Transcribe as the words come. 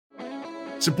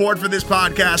Support for this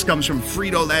podcast comes from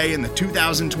Frito-Lay and the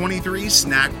 2023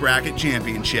 Snack Bracket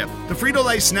Championship. The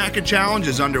Frito-Lay Snack Challenge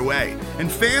is underway,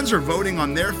 and fans are voting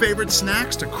on their favorite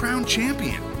snacks to crown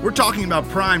champion. We're talking about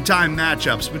prime-time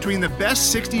matchups between the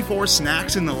best 64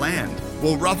 snacks in the land.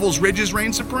 Will Ruffles Ridges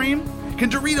reign supreme?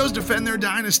 Can Doritos defend their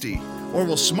dynasty? Or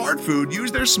will Smart Food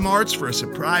use their smarts for a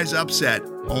surprise upset?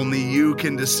 Only you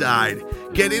can decide.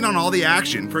 Get in on all the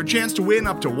action for a chance to win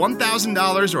up to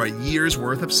 $1,000 or a year's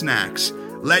worth of snacks.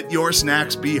 Let your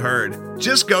snacks be heard.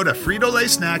 Just go to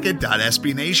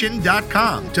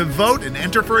fritolaysnacket.sbnation.com to vote and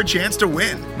enter for a chance to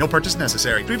win. No purchase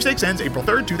necessary. Sweepstakes ends April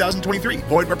 3rd, 2023.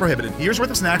 Void where prohibited. Year's worth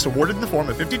of snacks awarded in the form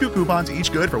of 52 coupons,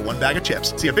 each good for one bag of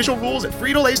chips. See official rules at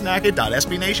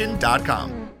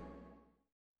fritolaysnacket.sbnation.com.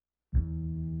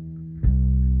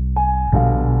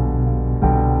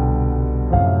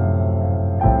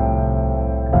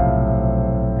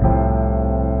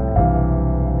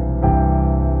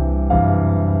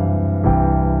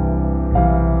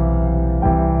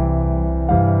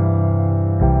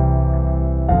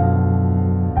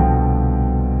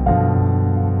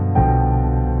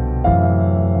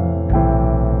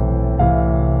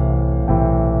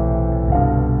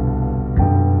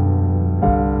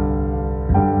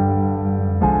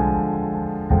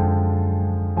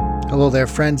 Hello there,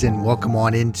 friends, and welcome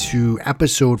on into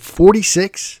episode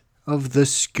 46 of the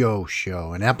Scho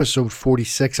Show. And episode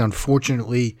 46,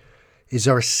 unfortunately, is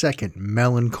our second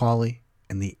Mellon, Collie,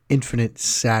 and the Infinite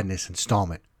Sadness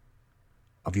installment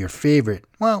of your favorite,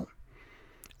 well,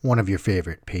 one of your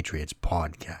favorite Patriots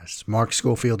podcasts. Mark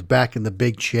Schofield back in the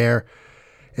big chair.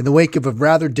 In the wake of a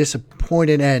rather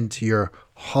disappointed end to your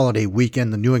holiday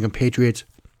weekend, the New England Patriots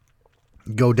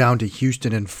go down to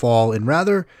Houston and fall in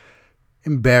rather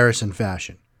embarrassing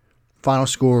fashion. Final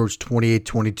score was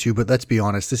 28-22, but let's be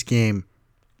honest, this game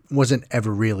wasn't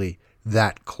ever really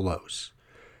that close.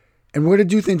 And we're going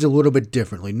to do things a little bit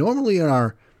differently. Normally in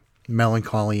our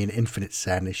melancholy and infinite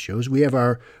sadness shows, we have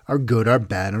our good, our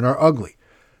bad, and our ugly.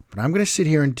 But I'm going to sit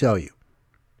here and tell you,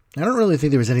 I don't really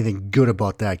think there was anything good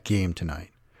about that game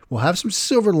tonight. We'll have some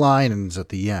silver linings at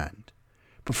the end.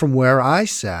 But from where I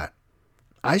sat,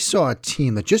 I saw a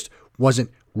team that just wasn't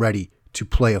ready to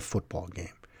play a football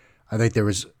game. I think there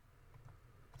was,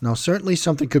 now certainly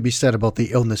something could be said about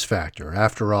the illness factor.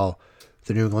 After all,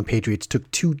 the New England Patriots took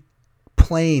 2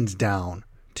 planes down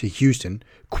to Houston,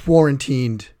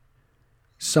 quarantined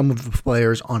some of the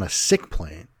players on a sick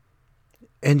plane.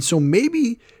 And so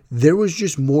maybe there was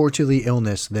just more to the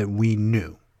illness than we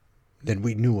knew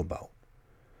about.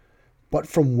 But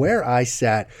from where I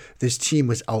sat, this team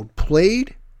was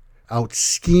outplayed,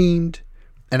 out-schemed,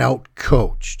 and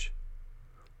out-coached.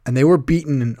 And they were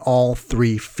beaten in all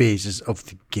 3 phases of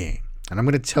the game. And I'm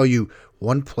going to tell you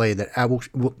one play that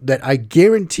I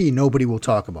guarantee nobody will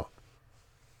talk about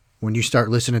when you start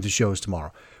listening to shows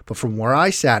tomorrow. But from where I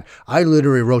sat, I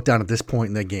literally wrote down at this point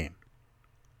in the game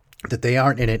that they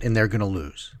aren't in it and they're going to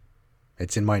lose.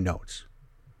 It's in my notes.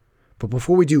 But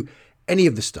before we do any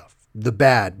of the stuff, the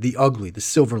bad, the ugly, the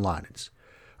silver linings,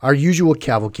 our usual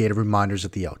cavalcade of reminders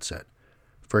at the outset.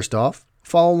 First off,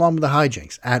 follow along with the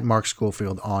hijinks at Mark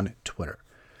Schofield on Twitter.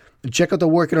 And check out the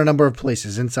work in a number of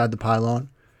places inside the pylon.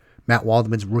 Matt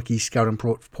Waldman's rookie scouting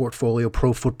portfolio,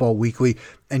 Pro Football Weekly,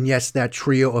 and yes, that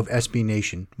trio of SB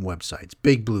Nation websites,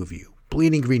 Big Blue View,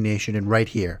 Bleeding Green Nation, and right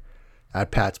here at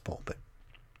Pat's Pulpit.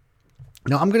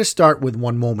 Now, I'm going to start with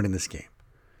one moment in this game,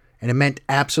 and it meant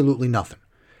absolutely nothing.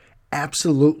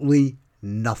 Absolutely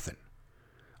nothing.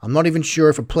 I'm not even sure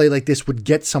if a play like this would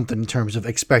get something in terms of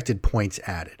expected points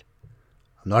added.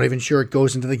 I'm not even sure it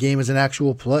goes into the game as an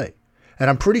actual play. And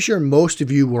I'm pretty sure most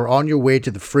of you were on your way to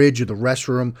the fridge or the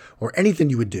restroom or anything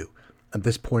you would do at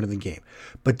this point in the game.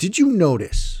 But did you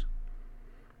notice,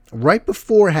 right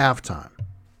before halftime,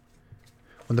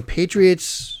 when the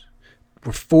Patriots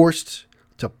were forced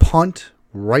to punt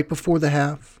right before the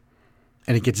half,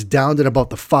 and it gets down to about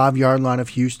the 5-yard line of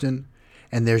Houston,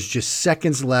 and there's just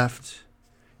seconds left,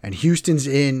 and Houston's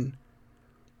in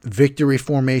victory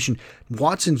formation.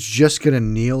 Watson's just going to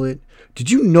kneel it. Did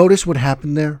you notice what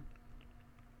happened there?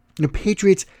 The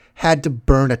Patriots had to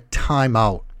burn a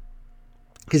timeout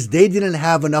because they didn't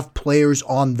have enough players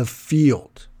on the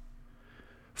field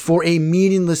for a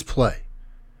meaningless play.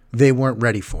 They weren't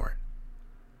ready for it.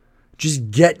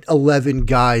 Just get 11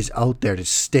 guys out there to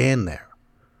stand there.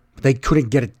 But they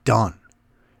couldn't get it done.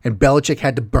 And Belichick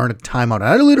had to burn a timeout. And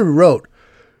I literally wrote,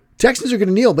 Texans are going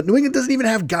to kneel, but New England doesn't even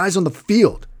have guys on the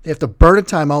field. They have to burn a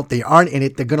timeout. They aren't in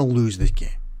it. They're going to lose this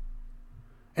game.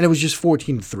 And it was just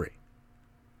 14-3.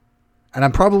 And I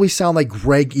probably sound like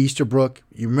Greg Easterbrook.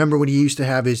 You remember when he used to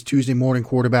have his Tuesday morning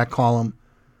quarterback column?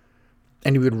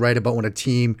 And he would write about when a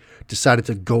team decided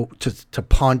to go to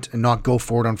punt and not go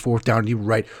for it on fourth down. And he would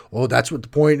write, "Oh, that's what the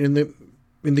point in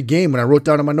the game when I wrote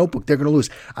down in my notebook, they're going to lose."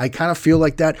 I kind of feel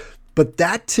like that. But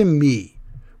that to me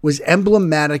was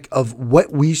emblematic of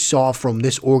what we saw from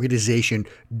this organization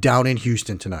down in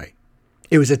Houston tonight.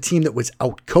 It was a team that was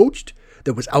out-coached,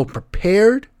 that was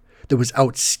out-prepared, that was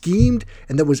out-schemed,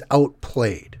 and that was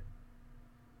outplayed.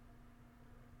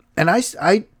 And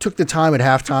I took the time at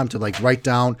halftime to write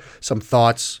down some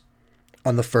thoughts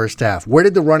on the first half. Where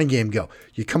did the running game go?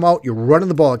 You come out, you're running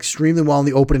the ball extremely well in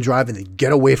the opening drive, and then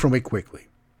get away from it quickly.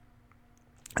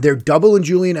 They're doubling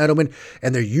Julian Edelman,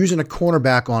 and they're using a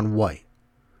cornerback on White.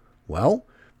 Well,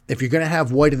 if you're going to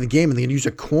have White in the game and they're going to use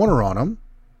a corner on him,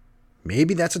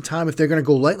 maybe that's a time if they're going to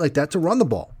go light like that to run the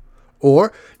ball.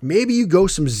 Or maybe you go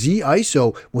some Z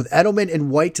ISO with Edelman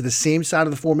and White to the same side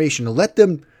of the formation to let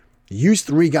them use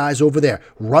three guys over there.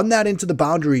 Run that into the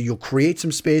boundary. You'll create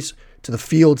some space to the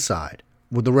field side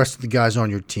with the rest of the guys on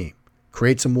your team.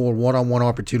 Create some more one-on-one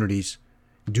opportunities.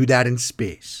 Do that in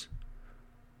space.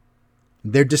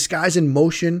 They're disguising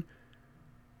motion.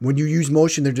 When you use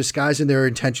motion, they're disguising their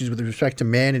intentions with respect to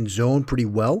man and zone pretty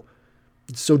well.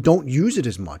 So don't use it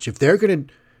as much. If they're going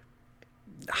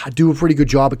to do a pretty good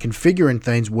job of configuring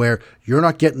things where you're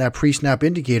not getting that pre-snap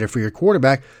indicator for your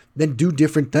quarterback, then do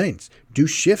different things. Do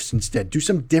shifts instead. Do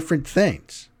some different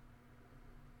things.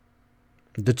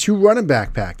 The two running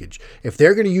back package. If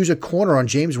they're going to use a corner on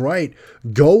James Wright,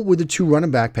 go with the two running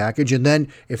back package. And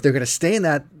then if they're going to stay in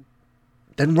that,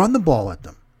 then run the ball at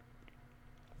them.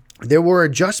 There were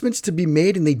adjustments to be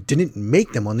made, and they didn't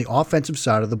make them on the offensive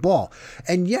side of the ball.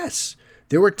 And yes,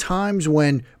 there were times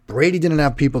when Brady didn't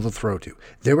have people to throw to.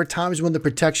 There were times when the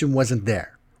protection wasn't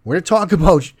there. We're going to talk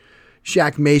about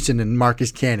Shaq Mason and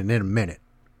Marcus Cannon in a minute.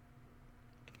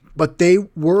 But they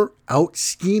were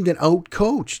out-schemed and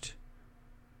out-coached.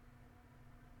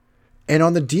 And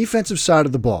on the defensive side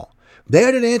of the ball, they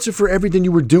had an answer for everything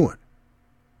you were doing.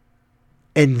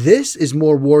 And this is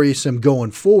more worrisome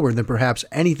going forward than perhaps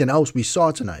anything else we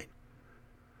saw tonight.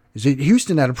 Is that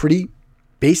Houston had a pretty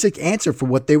basic answer for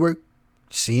what they were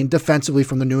seeing defensively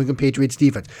from the New England Patriots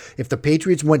defense. If the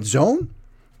Patriots went zone,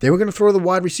 they were going to throw the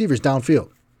wide receivers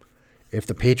downfield. If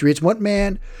the Patriots went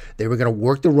man, they were going to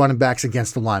work the running backs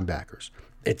against the linebackers.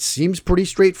 It seems pretty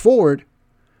straightforward,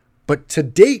 but to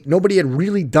date, nobody had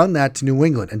really done that to New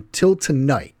England until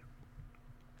tonight.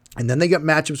 And then they got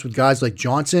matchups with guys like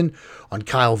Johnson on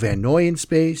Kyle Van Noy in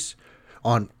space,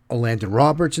 on Landon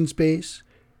Roberts in space.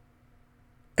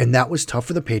 And that was tough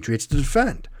for the Patriots to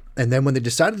defend. And then when they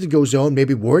decided to go zone,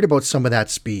 maybe worried about some of that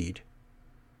speed,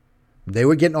 they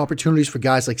were getting opportunities for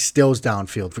guys like Stills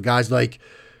downfield, for guys like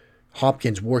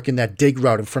Hopkins working that dig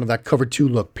route in front of that cover two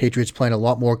look. Patriots playing a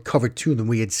lot more cover two than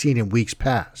we had seen in weeks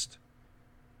past.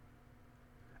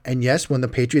 And yes, when the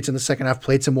Patriots in the second half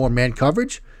played some more man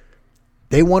coverage,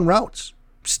 they won routes.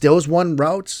 Stills won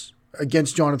routes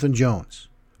against Jonathan Jones.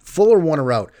 Fuller won a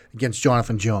route against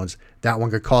Jonathan Jones. That one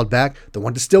got called back. The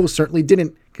one to Stills certainly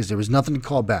didn't, because there was nothing to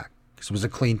call back, because it was a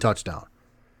clean touchdown.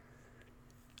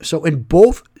 So in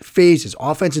both phases,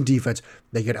 offense and defense,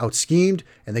 they got out-schemed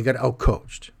and they got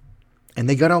out-coached. And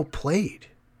they got outplayed.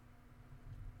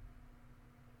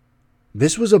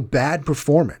 This was a bad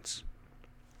performance.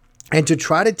 And to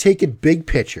try to take it big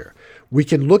picture, we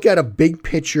can look at a big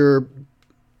picture.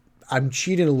 I'm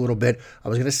cheating a little bit. I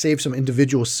was going to save some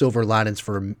individual silver linings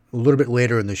for a little bit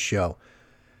later in the show.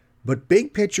 But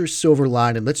big picture silver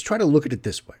lining, let's try to look at it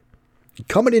this way.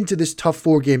 Coming into this tough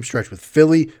 4-game stretch with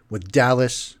Philly, with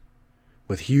Dallas,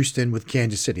 with Houston, with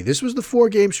Kansas City. This was the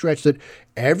 4-game stretch that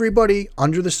everybody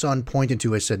under the sun pointed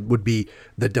to as said would be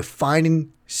the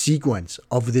defining sequence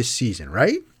of this season,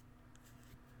 right?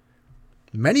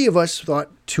 Many of us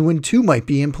thought 2-2 might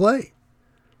be in play.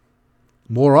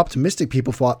 More optimistic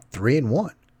people thought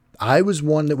 3-1. I was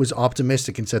one that was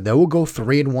optimistic and said they will go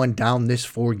 3-1 down this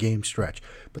 4-game stretch.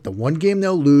 But the one game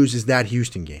they'll lose is that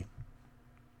Houston game.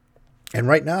 And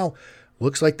right now,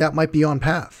 looks like that might be on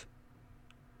path.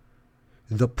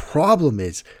 The problem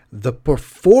is the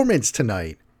performance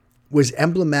tonight was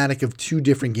emblematic of two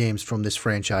different games from this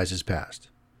franchise's past.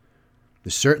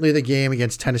 There's certainly the game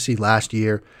against Tennessee last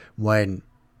year when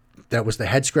that was the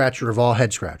head scratcher of all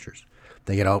head scratchers.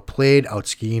 They get outplayed,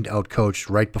 out-schemed, out-coached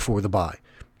right before the bye,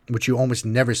 which you almost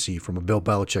never see from a Bill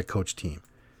Belichick coach team.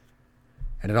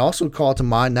 And it also called to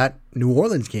mind that New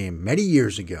Orleans game many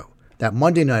years ago, that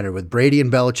Monday nighter with Brady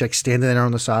and Belichick standing there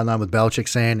on the sideline with Belichick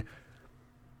saying,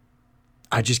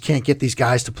 I just can't get these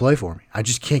guys to play for me. I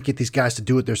just can't get these guys to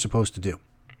do what they're supposed to do.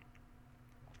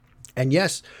 And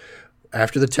yes,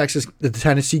 after the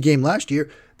Tennessee game last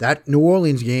year, that New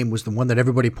Orleans game was the one that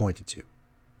everybody pointed to.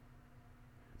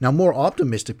 Now, more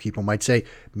optimistic people might say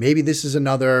maybe this is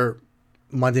another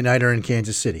Monday nighter in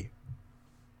Kansas City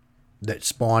that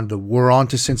spawned the "we're on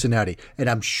to Cincinnati." And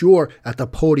I'm sure at the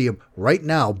podium right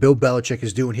now, Bill Belichick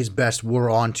is doing his best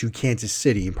 "we're on to Kansas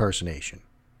City" impersonation.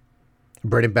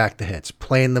 Bringing back the hits,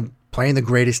 playing the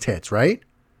greatest hits, right?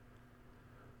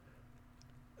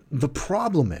 The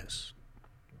problem is,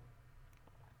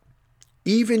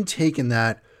 even taking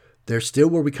that, they're still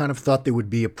where we kind of thought they would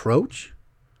be approach.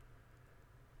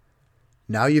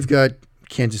 Now you've got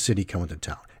Kansas City coming to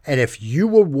town. And if you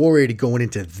were worried going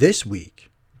into this week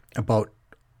about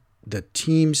the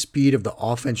team speed of the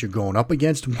offense you're going up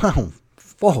against, well,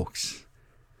 folks,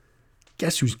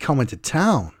 guess who's coming to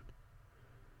town?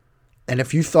 And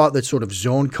if you thought that sort of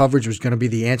zone coverage was going to be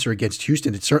the answer against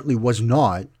Houston, it certainly was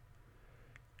not.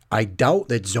 I doubt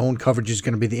that zone coverage is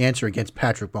going to be the answer against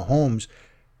Patrick Mahomes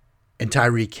and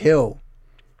Tyreek Hill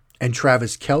and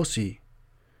Travis Kelce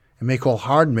and Mecole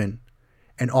Hardman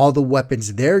and all the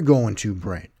weapons they're going to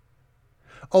bring.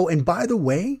 Oh, and by the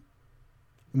way,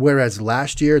 whereas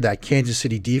last year that Kansas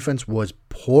City defense was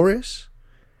porous,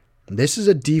 this is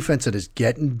a defense that is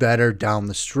getting better down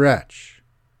the stretch.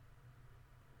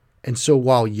 And so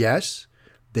while, yes,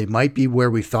 they might be where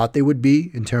we thought they would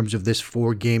be in terms of this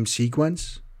 4-game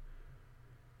sequence,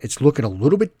 it's looking a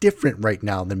little bit different right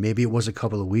now than maybe it was a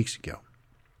couple of weeks ago.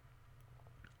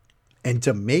 And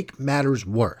to make matters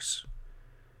worse,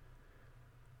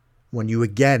 when you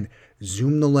again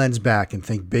zoom the lens back and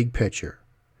think big picture,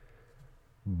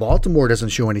 Baltimore doesn't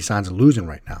show any signs of losing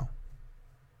right now.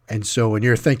 And so when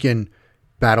you're thinking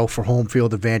battle for home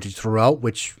field advantage throughout,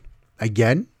 which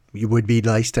again, you would be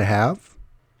nice to have.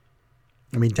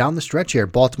 I mean, down the stretch here,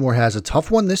 Baltimore has a tough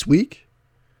one this week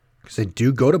because they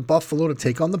do go to Buffalo to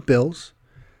take on the Bills.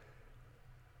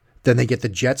 Then they get the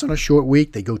Jets on a short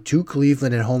week. They go to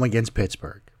Cleveland at home against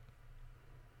Pittsburgh.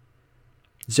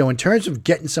 So in terms of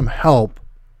getting some help,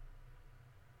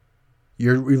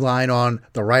 you're relying on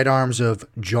the right arms of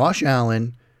Josh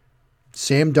Allen,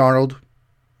 Sam Darnold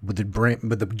with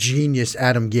the genius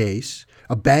Adam Gase,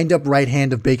 a banged-up right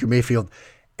hand of Baker Mayfield,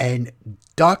 and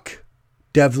Duck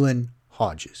Devlin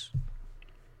Hodges.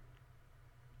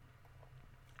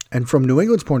 And from New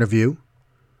England's point of view,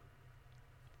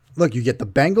 look, you get the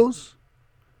Bengals,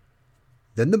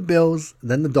 then the Bills,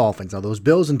 then the Dolphins. Now, those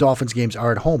Bills and Dolphins games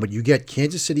are at home, but you get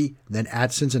Kansas City, then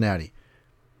at Cincinnati.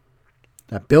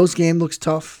 That Bills game looks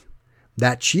tough.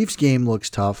 That Chiefs game looks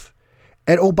tough.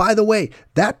 And, oh, by the way,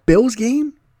 that Bills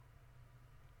game,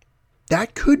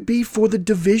 that could be for the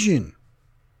division.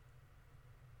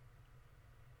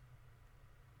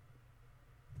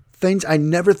 Things I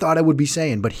never thought I would be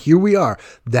saying, but here we are.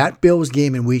 That Bills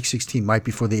game in Week 16 might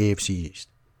be for the AFC East.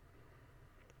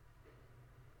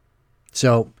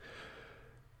 So,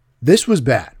 this was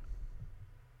bad.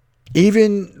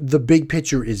 Even the big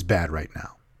picture is bad right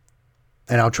now.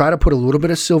 And I'll try to put a little bit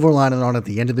of silver lining on at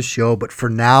the end of the show, but for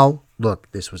now,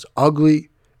 look, this was ugly.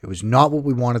 It was not what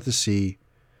we wanted to see.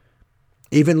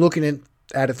 Even looking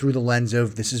at it through the lens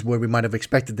of this is where we might have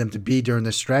expected them to be during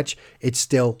this stretch, it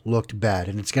still looked bad.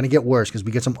 And it's going to get worse because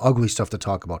we get some ugly stuff to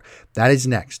talk about. That is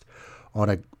next on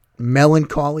a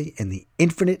melancholy and the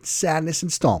infinite sadness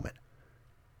installment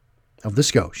of The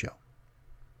Scho Show.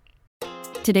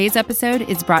 Today's episode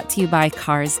is brought to you by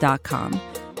Cars.com.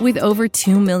 With over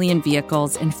 2 million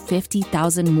vehicles and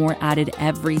 50,000 more added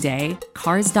every day,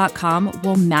 Cars.com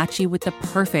will match you with the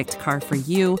perfect car for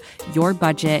you, your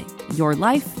budget, your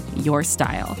life, your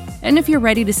style. And if you're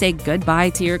ready to say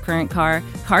goodbye to your current car,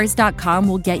 Cars.com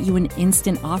will get you an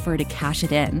instant offer to cash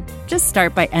it in. Just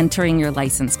start by entering your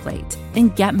license plate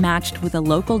and get matched with a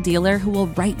local dealer who will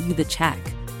write you the check.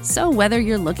 So whether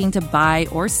you're looking to buy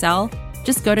or sell,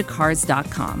 just go to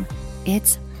Cars.com.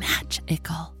 It's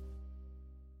magical.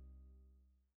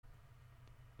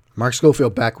 Mark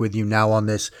Schofield back with you now on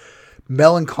this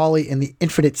melancholy and the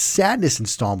infinite sadness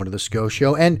installment of The Scho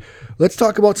Show. And let's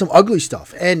talk about some ugly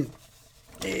stuff. And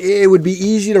it would be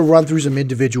easy to run through some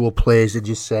individual plays and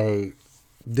just say,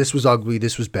 this was ugly,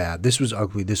 this was bad, this was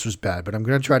ugly, this was bad. But I'm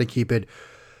going to try to keep it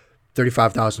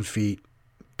 35,000 feet,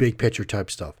 big picture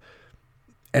type stuff.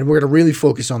 And we're going to really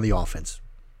focus on the offense,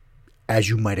 as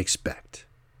you might expect.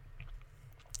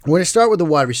 We're going to start with the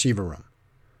wide receiver room.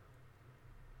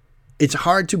 It's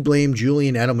hard to blame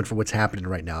Julian Edelman for what's happening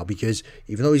right now because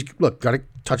even though he's, got a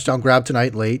touchdown grab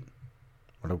tonight late,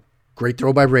 what a great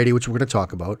throw by Brady, which we're going to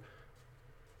talk about,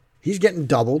 he's getting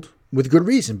doubled with good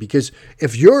reason because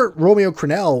if you're Romeo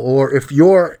Crennel or if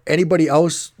you're anybody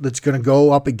else that's going to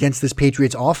go up against this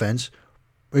Patriots offense,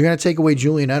 we're going to take away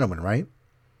Julian Edelman, right?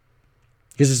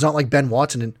 Because it's not like Ben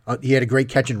Watson. He had a great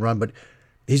catch and run, but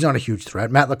he's not a huge threat.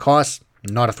 Matt LaCosse,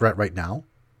 not a threat right now.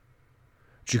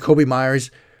 Jacoby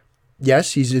Myers,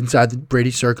 yes, he's inside the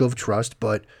Brady circle of trust,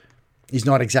 but he's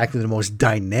not exactly the most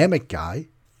dynamic guy.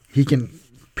 He can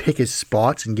pick his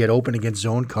spots and get open against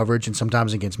zone coverage and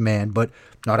sometimes against man, but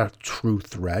not a true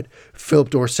threat. Philip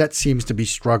Dorsett seems to be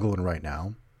struggling right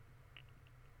now.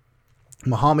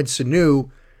 Mohamed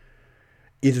Sanu,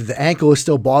 either the ankle is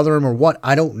still bothering him or what,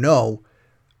 I don't know.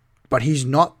 But he's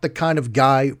not the kind of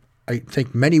guy I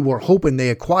think many were hoping they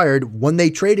acquired when they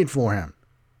traded for him.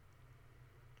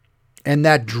 And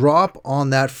that drop on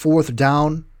that fourth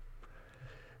down,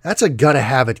 that's a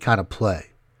gotta-have-it kind of play.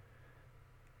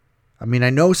 I mean, I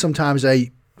know sometimes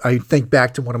I think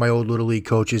back to one of my old Little League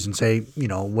coaches and say,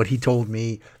 what he told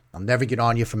me, I'll never get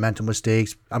on you for mental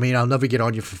mistakes. I mean, I'll never get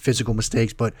on you for physical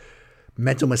mistakes, but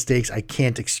mental mistakes I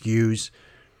can't excuse.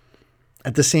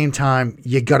 At the same time,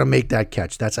 you got to make that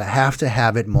catch. That's a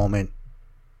have-to-have-it moment.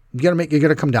 You got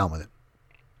to come down with it.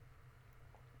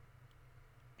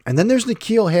 And then there's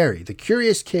N'Keal Harry, the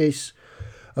curious case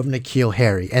of N'Keal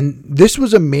Harry. And this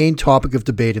was a main topic of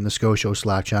debate in the Scho Show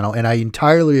Slack channel, and I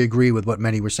entirely agree with what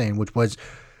many were saying, which was,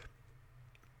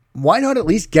 why not at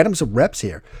least get him some reps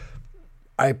here?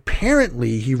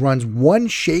 Apparently, he runs one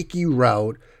shaky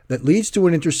route that leads to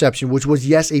an interception, which was,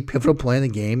 yes, a pivotal play in the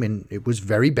game, and it was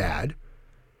very bad.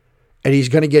 And he's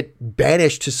going to get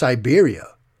banished to Siberia.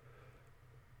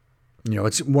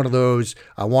 It's one of those,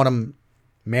 I want him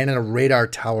manning a radar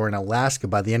tower in Alaska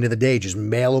by the end of the day, just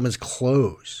mail him his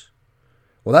clothes.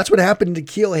 Well, that's what happened to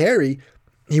N'Keal Harry.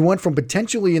 He went from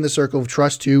potentially in the circle of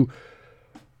trust to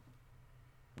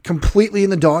completely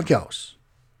in the doghouse.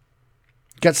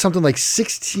 Got something like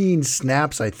 16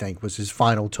 snaps, I think, was his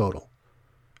final total.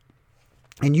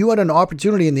 And you had an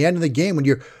opportunity in the end of the game when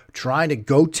you're trying to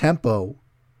go tempo,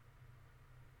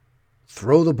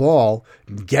 throw the ball,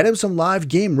 get him some live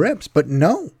game rips, but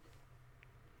no.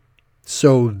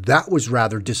 So that was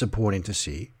rather disappointing to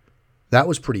see. That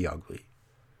was pretty ugly.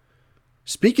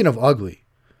 Speaking of ugly,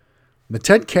 the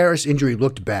Ted Karras injury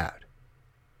looked bad.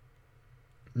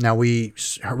 Now, we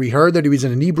heard that he was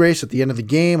in a knee brace at the end of the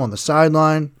game on the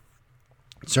sideline.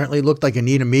 It certainly looked like a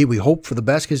knee to me. We hope for the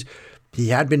best because he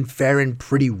had been faring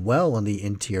pretty well on the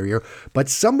interior. But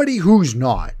somebody who's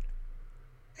not,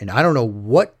 and I don't know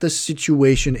what the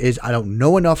situation is. I don't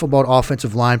know enough about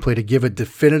offensive line play to give a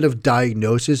definitive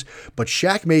diagnosis, but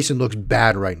Shaq Mason looks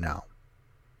bad right now.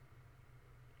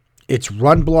 It's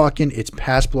run blocking, it's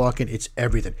pass blocking, it's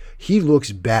everything. He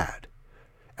looks bad.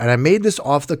 And I made this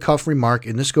off-the-cuff remark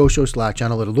in the Scho Show Slack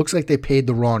channel that it looks like they paid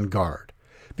the wrong guard.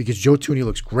 Because Joe Thuney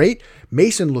looks great.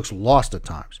 Mason looks lost at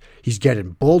times. He's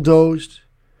getting bulldozed.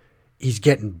 He's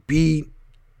getting beat.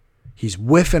 He's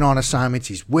whiffing on assignments.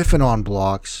 He's whiffing on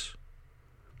blocks.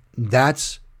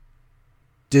 That's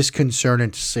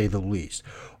disconcerting to say the least.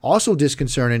 Also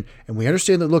disconcerting, and we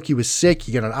understand that, look, he was sick.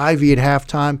 He got an IV at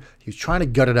halftime. He was trying to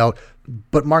gut it out.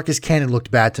 But Marcus Cannon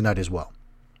looked bad tonight as well.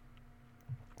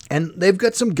 And they've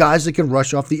got some guys that can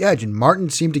rush off the edge. And Martin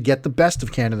seemed to get the best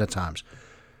of Cannon at times.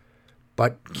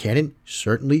 But Cannon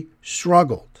certainly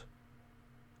struggled.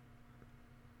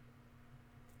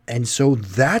 And so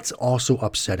that's also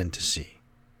upsetting to see.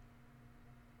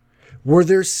 Were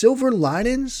there silver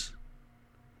linings?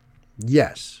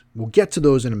 Yes. We'll get to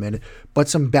those in a minute. But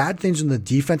some bad things on the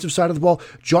defensive side of the ball.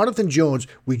 Jonathan Jones,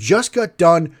 we just got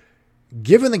done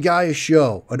giving the guy a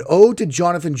show, an ode to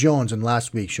Jonathan Jones in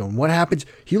last week's show. And what happens?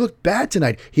 He looked bad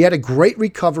tonight. He had a great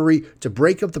recovery to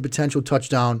break up the potential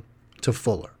touchdown to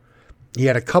Fuller. He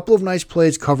had a couple of nice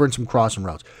plays covering some crossing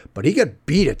routes, but he got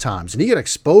beat at times and he got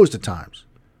exposed at times.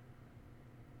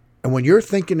 And when you're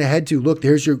thinking ahead to, look,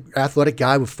 there's your athletic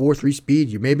guy with 4.3 speed,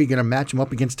 you're maybe going to match him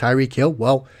up against Tyreek Hill.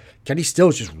 Well, Kenny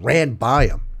Stills just ran by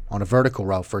him on a vertical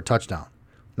route for a touchdown.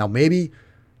 Now, maybe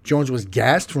Jones was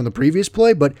gassed from the previous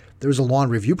play, but there was a long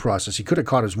review process. He could have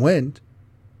caught his wind.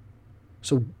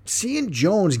 So seeing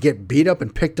Jones get beat up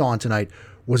and picked on tonight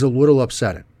was a little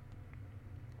upsetting.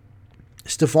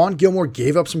 Stephon Gilmore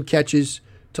gave up some catches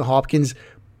to Hopkins,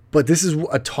 but this is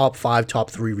a top 5,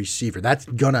 top 3 receiver. That's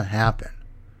going to happen.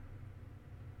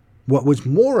 What was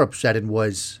more upsetting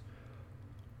was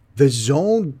the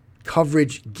zone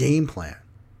coverage game plan.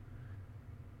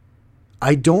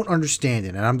 I don't understand it,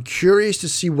 and I'm curious to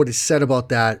see what is said about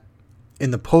that in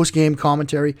the post-game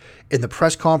commentary, in the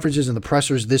press conferences and the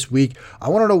pressers this week. I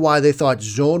want to know why they thought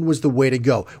zone was the way to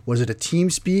go. Was it a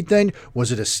team speed thing?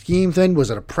 Was it a scheme thing?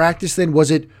 Was it a practice thing?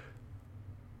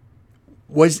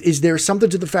 Is there something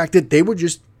to the fact that they were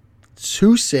just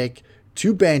too sick,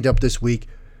 too banged up this week,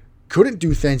 couldn't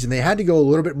do things, and they had to go a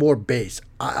little bit more base?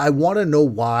 I want to know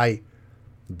why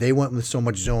they went with so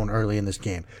much zone early in this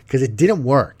game, because it didn't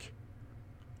work.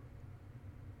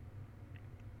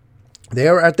 They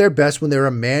are at their best when they're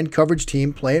a man coverage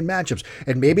team playing matchups.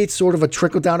 And maybe it's sort of a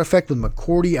trickle-down effect with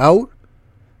McCourty out.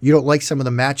 You don't like some of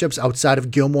the matchups outside of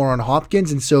Gilmore and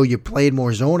Hopkins, and so you're playing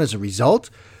more zone as a result.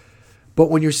 But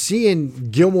when you're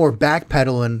seeing Gilmore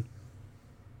backpedaling,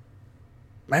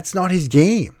 that's not his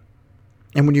game.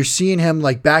 And when you're seeing him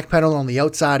like backpedal on the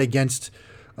outside against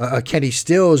Kenny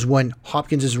Stills when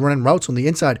Hopkins is running routes on the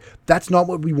inside, that's not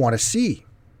what we want to see.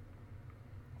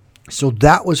 So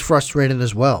that was frustrating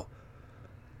as well.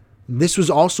 This was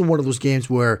also one of those games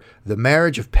where the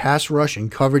marriage of pass rush and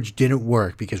coverage didn't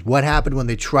work, because what happened when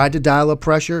they tried to dial up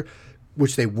pressure,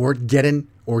 which they weren't getting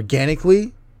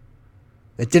organically,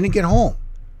 it didn't get home.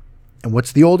 And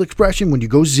what's the old expression? When you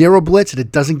go zero blitz and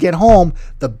it doesn't get home,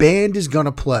 the band is going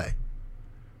to play.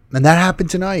 And that happened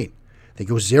tonight. They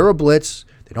go zero blitz,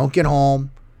 they don't get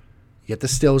home, you get the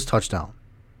Stills touchdown.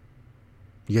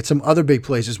 You get some other big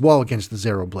plays as well against the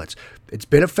zero blitz. It's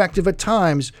been effective at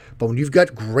times, but when you've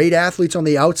got great athletes on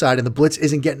the outside and the blitz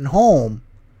isn't getting home,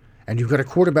 and you've got a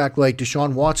quarterback like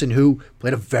Deshaun Watson who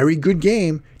played a very good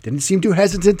game, didn't seem too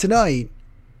hesitant tonight,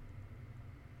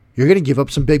 you're going to give up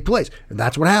some big plays. And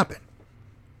that's what happened.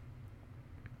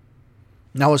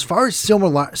 Now, as far as silver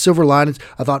linings,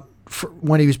 I thought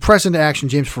when he was pressed into action,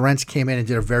 James Ferentz came in and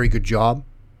did a very good job.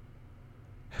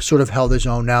 Sort of held his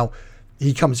own. Now,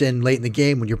 he comes in late in the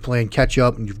game when you're playing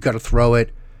catch-up and you've got to throw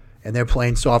it, and they're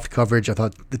playing soft coverage. I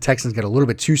thought the Texans got a little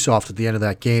bit too soft at the end of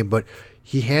that game, but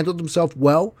he handled himself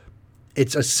well.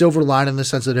 It's a silver line in the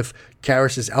sense that if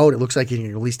Karras is out, it looks like he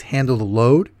can at least handle the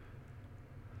load.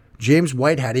 James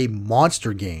White had a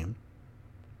monster game.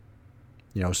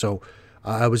 So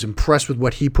I was impressed with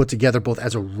what he put together both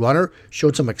as a runner,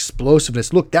 showed some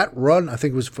explosiveness. Look, that run, I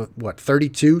think it was for,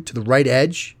 32 to the right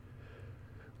edge,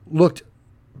 looked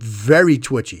very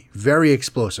twitchy, very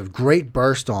explosive. Great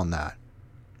burst on that.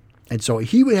 And so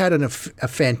he had a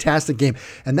fantastic game.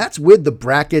 And that's with the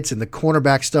brackets and the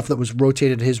cornerback stuff that was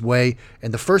rotated his way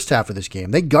in the first half of this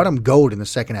game. They got him gold in the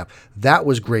second half. That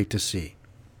was great to see.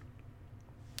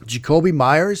 Jacoby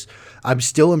Myers, I'm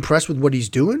still impressed with what he's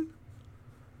doing.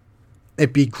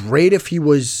 It'd be great if he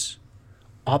was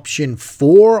option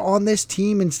 4 on this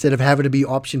team instead of having to be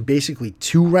option basically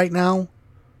 2 right now,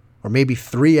 or maybe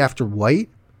 3 after White.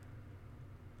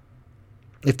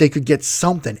 If they could get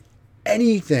something,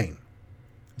 anything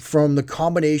from the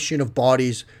combination of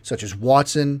bodies such as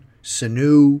Watson,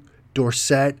 Sanu,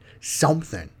 Dorsett,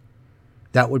 something,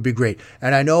 that would be great.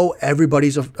 And I know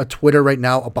everybody's a Twitter right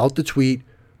now about the tweet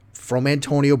from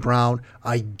Antonio Brown.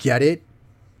 I get it.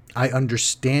 I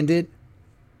understand it.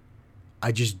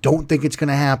 I just don't think it's going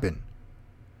to happen.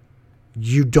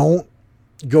 You don't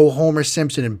go Homer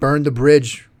Simpson and burn the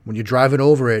bridge when you're driving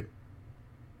over it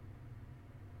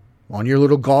on your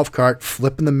little golf cart,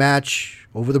 flipping the match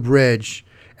over the bridge,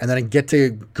 and then get to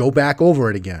go back over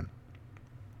it again.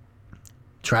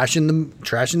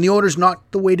 Trashing the owner is not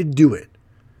the way to do it.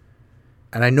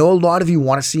 And I know a lot of you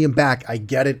want to see him back. I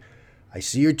get it. I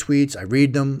see your tweets. I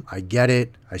read them. I get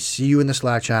it. I see you in the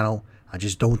Slack channel. I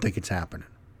just don't think it's happening.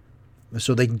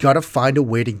 So they got to find a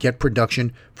way to get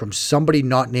production from somebody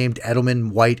not named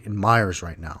Edelman, White, and Myers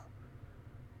right now.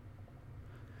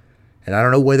 And I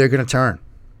don't know where they're going to turn.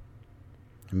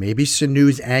 Maybe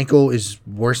Sanu's ankle is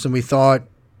worse than we thought.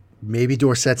 Maybe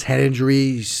Dorsett's head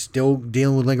injury is still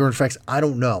dealing with lingering effects. I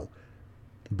don't know.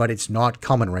 But it's not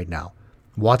coming right now.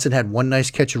 Watson had one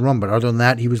nice catch and run, but other than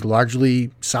that, he was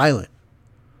largely silent.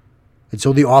 And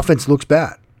so the offense looks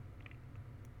bad.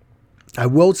 I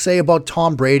will say about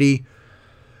Tom Brady,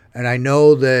 and I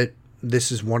know that this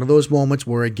is one of those moments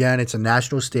where, again, it's a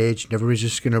national stage. And everybody's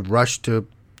just going to rush to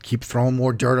keep throwing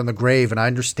more dirt on the grave, and I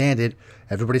understand it.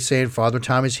 Everybody's saying Father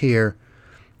Time is here.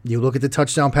 You look at the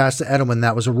touchdown pass to Edelman,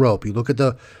 that was a rope. You look at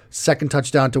the second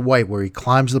touchdown to White, where he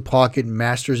climbs the pocket and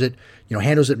masters it,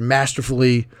 handles it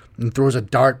masterfully and throws a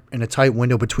dart in a tight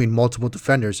window between multiple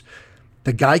defenders.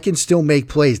 The guy can still make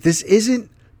plays. This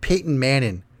isn't Peyton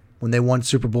Manning when they won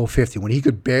Super Bowl 50, when he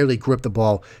could barely grip the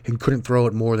ball and couldn't throw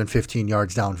it more than 15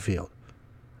 yards downfield.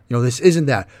 This isn't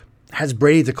that. Has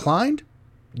Brady declined?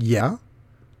 Yeah.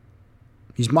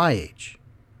 He's my age.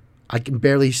 I can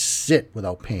barely sit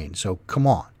without pain, so come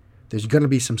on. There's going to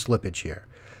be some slippage here.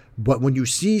 But when you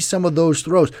see some of those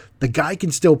throws, the guy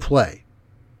can still play.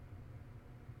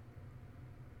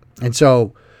 And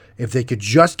so if they could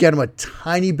just get him a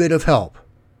tiny bit of help,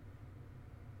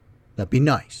 that'd be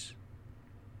nice.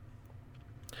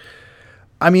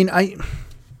 I mean,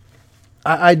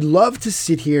 I'd love to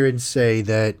sit here and say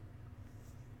that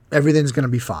everything's going to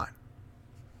be fine.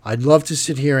 I'd love to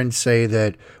sit here and say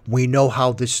that we know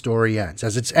how this story ends,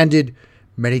 as it's ended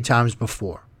many times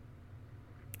before.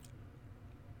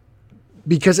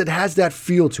 because it has that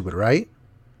feel to it, right?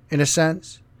 In a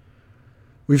sense.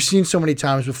 We've seen so many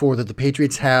times before that the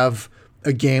Patriots have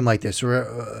a game like this,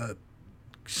 or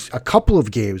a couple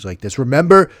of games like this.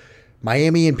 Remember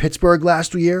Miami and Pittsburgh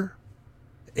last year?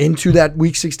 Into that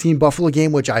Week 16 Buffalo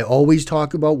game, which I always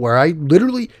talk about, where I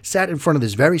literally sat in front of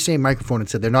this very same microphone and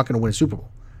said they're not going to win a Super Bowl.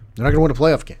 They're not going to win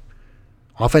a playoff game.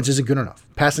 Offense isn't good enough.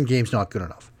 Passing game's not good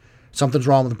enough. Something's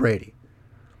wrong with Brady.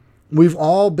 We've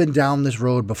all been down this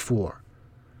road before.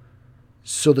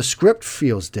 So the script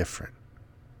feels different.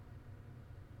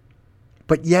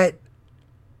 But yet,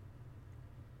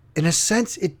 in a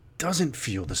sense, it doesn't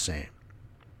feel the same.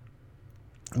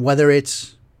 Whether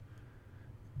it's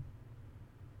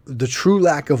the true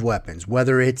lack of weapons,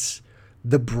 whether it's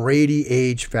the Brady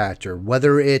age factor,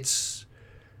 whether it's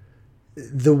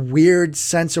the weird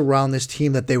sense around this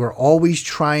team that they were always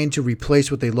trying to replace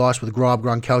what they lost with Rob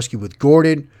Gronkowski, with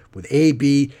Gordon, with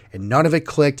AB, and none of it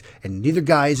clicked, and neither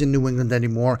guy is in New England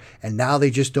anymore, and now they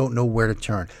just don't know where to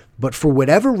turn. But for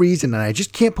whatever reason, and I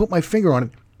just can't put my finger on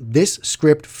it, this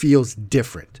script feels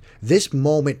different. This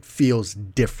moment feels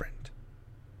different.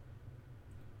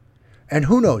 And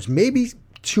who knows, maybe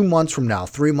 2 months from now,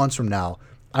 3 months from now,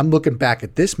 I'm looking back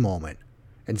at this moment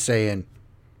and saying,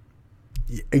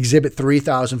 Exhibit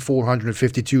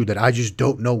 3,452, that I just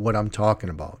don't know what I'm talking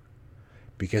about.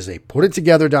 Because they put it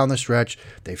together down the stretch,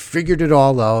 they figured it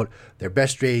all out, their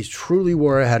best days truly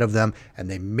were ahead of them, and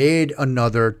they made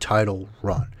another title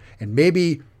run. And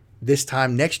maybe this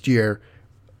time next year,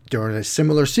 during a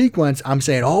similar sequence, I'm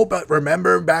saying, oh, but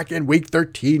remember back in Week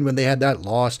 13 when they had that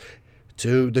loss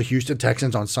to the Houston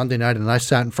Texans on Sunday night, and I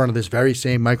sat in front of this very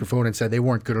same microphone and said they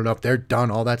weren't good enough, they're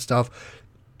done, all that stuff.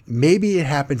 Maybe it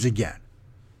happens again.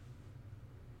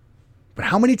 But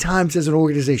how many times as an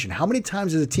organization, how many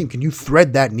times as a team can you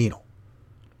thread that needle?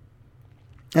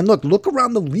 And look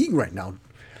around the league right now.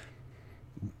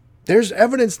 There's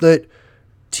evidence that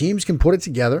teams can put it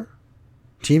together.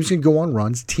 Teams can go on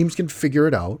runs. Teams can figure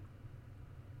it out.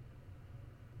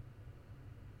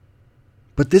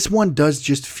 But this one does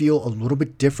just feel a little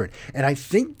bit different. And I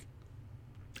think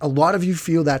a lot of you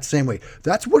feel that same way.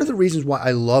 That's one of the reasons why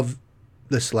I love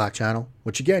the Slack channel,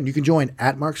 which again, you can join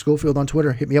at Mark Schofield on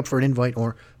Twitter. Hit me up for an invite,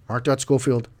 or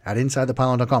mark.schofield at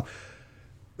InsideThePylon.com.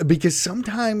 Because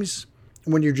sometimes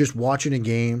when you're just watching a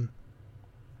game,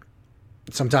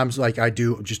 sometimes like I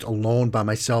do, just alone by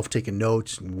myself, taking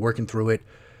notes and working through it,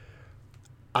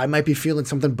 I might be feeling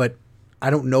something, but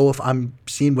I don't know if I'm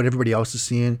seeing what everybody else is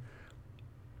seeing.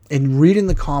 And reading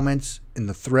the comments and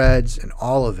the threads and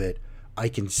all of it, I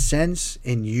can sense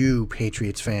in you,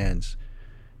 Patriots fans,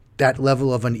 that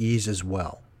level of unease as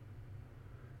well.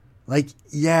 Like,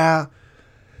 yeah,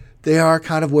 they are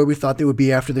kind of where we thought they would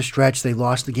be after the stretch. They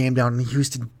lost the game down in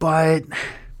Houston, but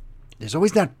there's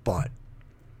always that but.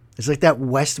 It's like that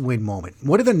West Wind moment.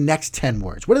 What are the next 10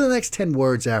 words? What are the next 10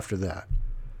 words after that?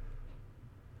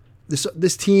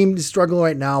 This team is struggling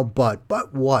right now, but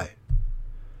what?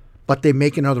 But they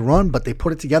make another run, but they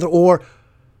put it together,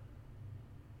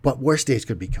 but worse days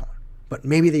could be coming. But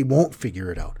maybe they won't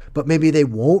figure it out. But maybe they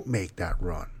won't make that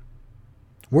run.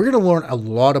 We're going to learn a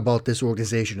lot about this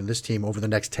organization and this team over the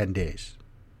next 10 days.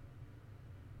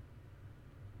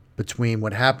 Between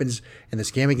what happens in this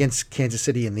game against Kansas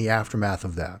City and the aftermath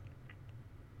of that.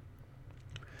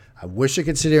 I wish I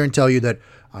could sit here and tell you that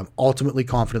I'm ultimately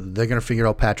confident that they're going to figure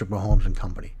out Patrick Mahomes and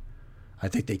company. I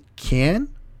think they can.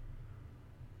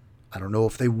 I don't know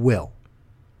if they will.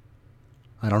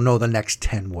 I don't know the next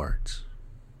 10 words.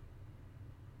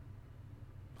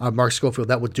 I'm Mark Schofield.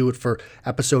 That will do it for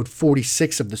episode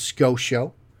 46 of the Scho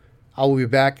Show. I will be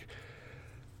back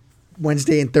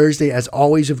Wednesday and Thursday, as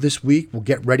always, of this week. We'll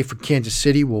get ready for Kansas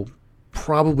City. We'll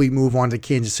probably move on to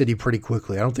Kansas City pretty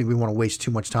quickly. I don't think we want to waste too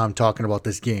much time talking about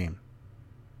this game.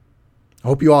 I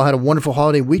hope you all had a wonderful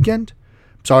holiday weekend.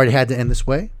 I'm sorry it had to end this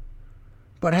way.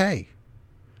 But hey,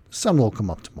 the sun will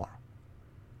come up tomorrow.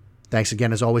 Thanks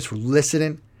again, as always, for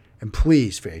listening. And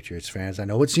please, Patriots fans, I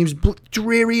know it seems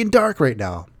dreary and dark right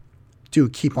now. Do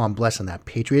keep on blessing that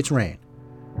Patriots reign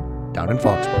down in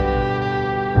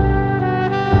Foxborough.